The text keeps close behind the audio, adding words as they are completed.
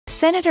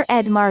Senator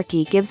Ed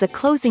Markey gives a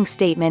closing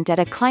statement at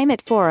a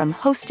climate forum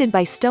hosted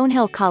by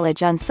Stonehill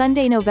College on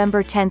Sunday,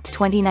 November 10,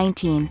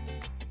 2019.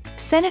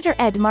 Senator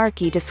Ed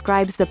Markey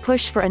describes the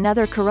push for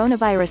another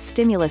coronavirus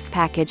stimulus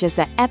package as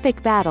the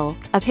epic battle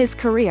of his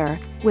career,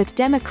 with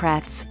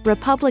Democrats,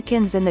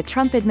 Republicans and the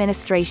Trump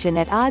administration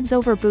at odds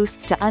over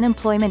boosts to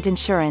unemployment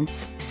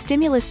insurance,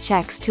 stimulus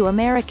checks to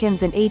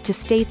Americans and aid to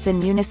states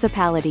and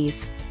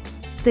municipalities.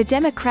 The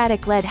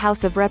Democratic-led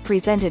House of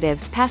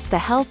Representatives passed the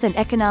Health and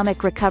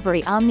Economic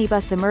Recovery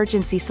Omnibus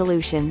Emergency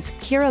Solutions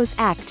 (HEROES)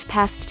 Act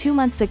passed 2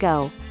 months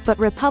ago, but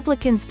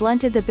Republicans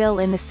blunted the bill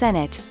in the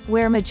Senate,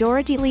 where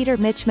Majority Leader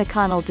Mitch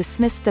McConnell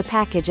dismissed the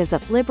package as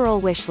a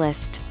liberal wish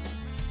list.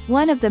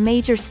 One of the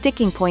major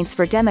sticking points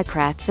for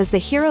Democrats is the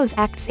HEROES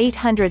Act's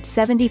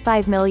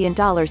 $875 million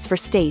for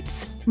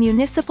states,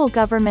 municipal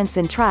governments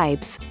and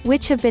tribes,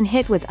 which have been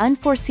hit with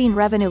unforeseen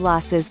revenue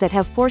losses that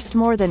have forced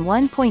more than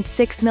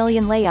 1.6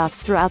 million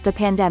layoffs throughout the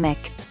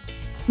pandemic.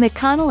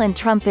 McConnell and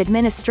Trump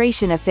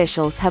administration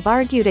officials have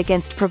argued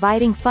against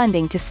providing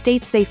funding to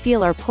states they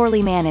feel are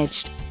poorly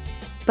managed.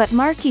 But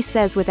Markey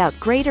says without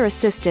greater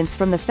assistance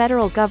from the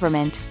federal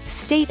government,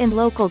 state and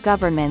local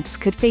governments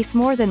could face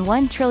more than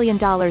 $1 trillion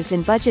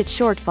in budget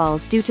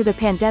shortfalls due to the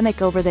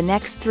pandemic over the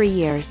next 3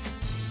 years.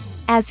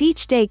 As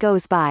each day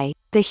goes by,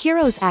 the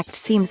HEROES Act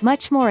seems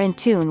much more in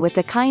tune with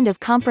the kind of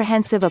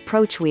comprehensive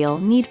approach we'll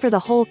need for the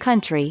whole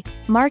country,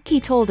 Markey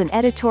told an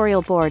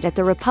editorial board at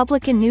the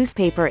Republican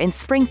newspaper in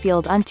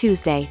Springfield on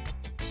Tuesday.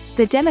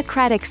 The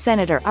Democratic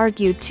senator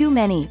argued too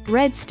many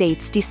red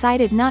states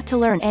decided not to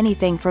learn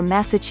anything from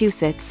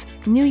Massachusetts,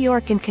 New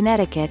York and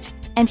Connecticut,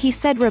 and he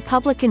said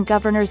Republican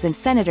governors and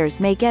senators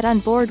may get on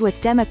board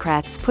with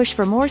Democrats' push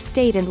for more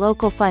state and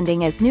local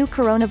funding as new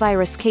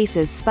coronavirus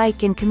cases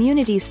spike in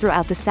communities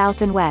throughout the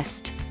South and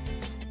West.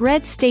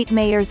 Red state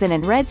mayors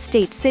and red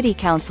state city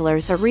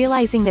councilors are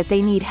realizing that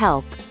they need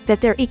help,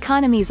 that their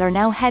economies are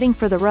now heading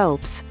for the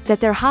ropes, that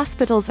their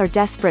hospitals are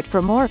desperate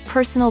for more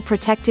personal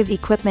protective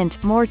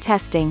equipment, more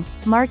testing,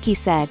 Markey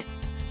said.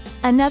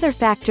 Another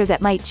factor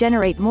that might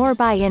generate more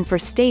buy-in for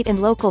state and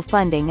local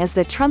funding is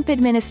the Trump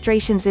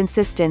administration's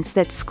insistence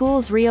that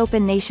schools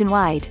reopen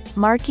nationwide,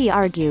 Markey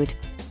argued.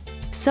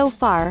 So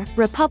far,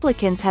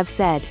 Republicans have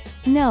said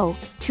no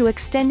to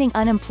extending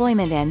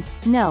unemployment and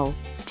no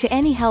to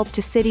any help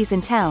to cities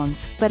and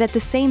towns, but at the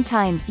same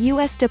time,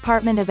 U.S.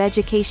 Department of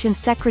Education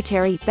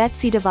Secretary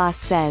Betsy DeVos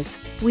says,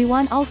 "We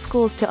want all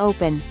schools to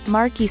open,"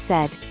 Markey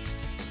said.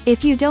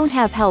 "If you don't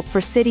have help for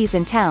cities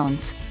and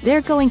towns,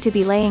 they're going to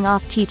be laying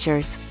off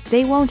teachers,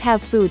 they won't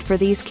have food for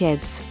these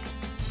kids.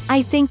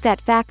 I think that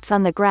facts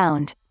on the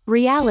ground,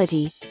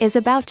 reality, is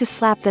about to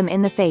slap them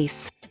in the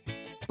face."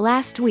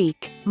 Last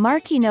week,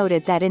 Markey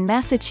noted that in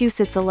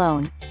Massachusetts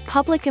alone,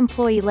 public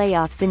employee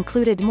layoffs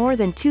included more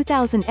than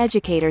 2,000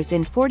 educators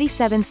in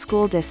 47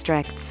 school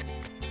districts.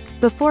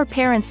 Before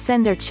parents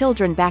send their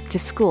children back to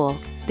school,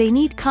 they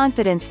need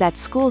confidence that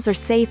schools are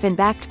safe and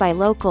backed by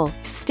local,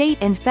 state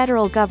and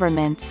federal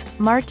governments,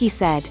 Markey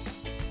said.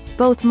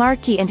 Both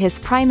Markey and his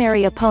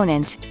primary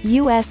opponent,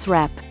 U.S.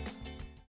 Rep.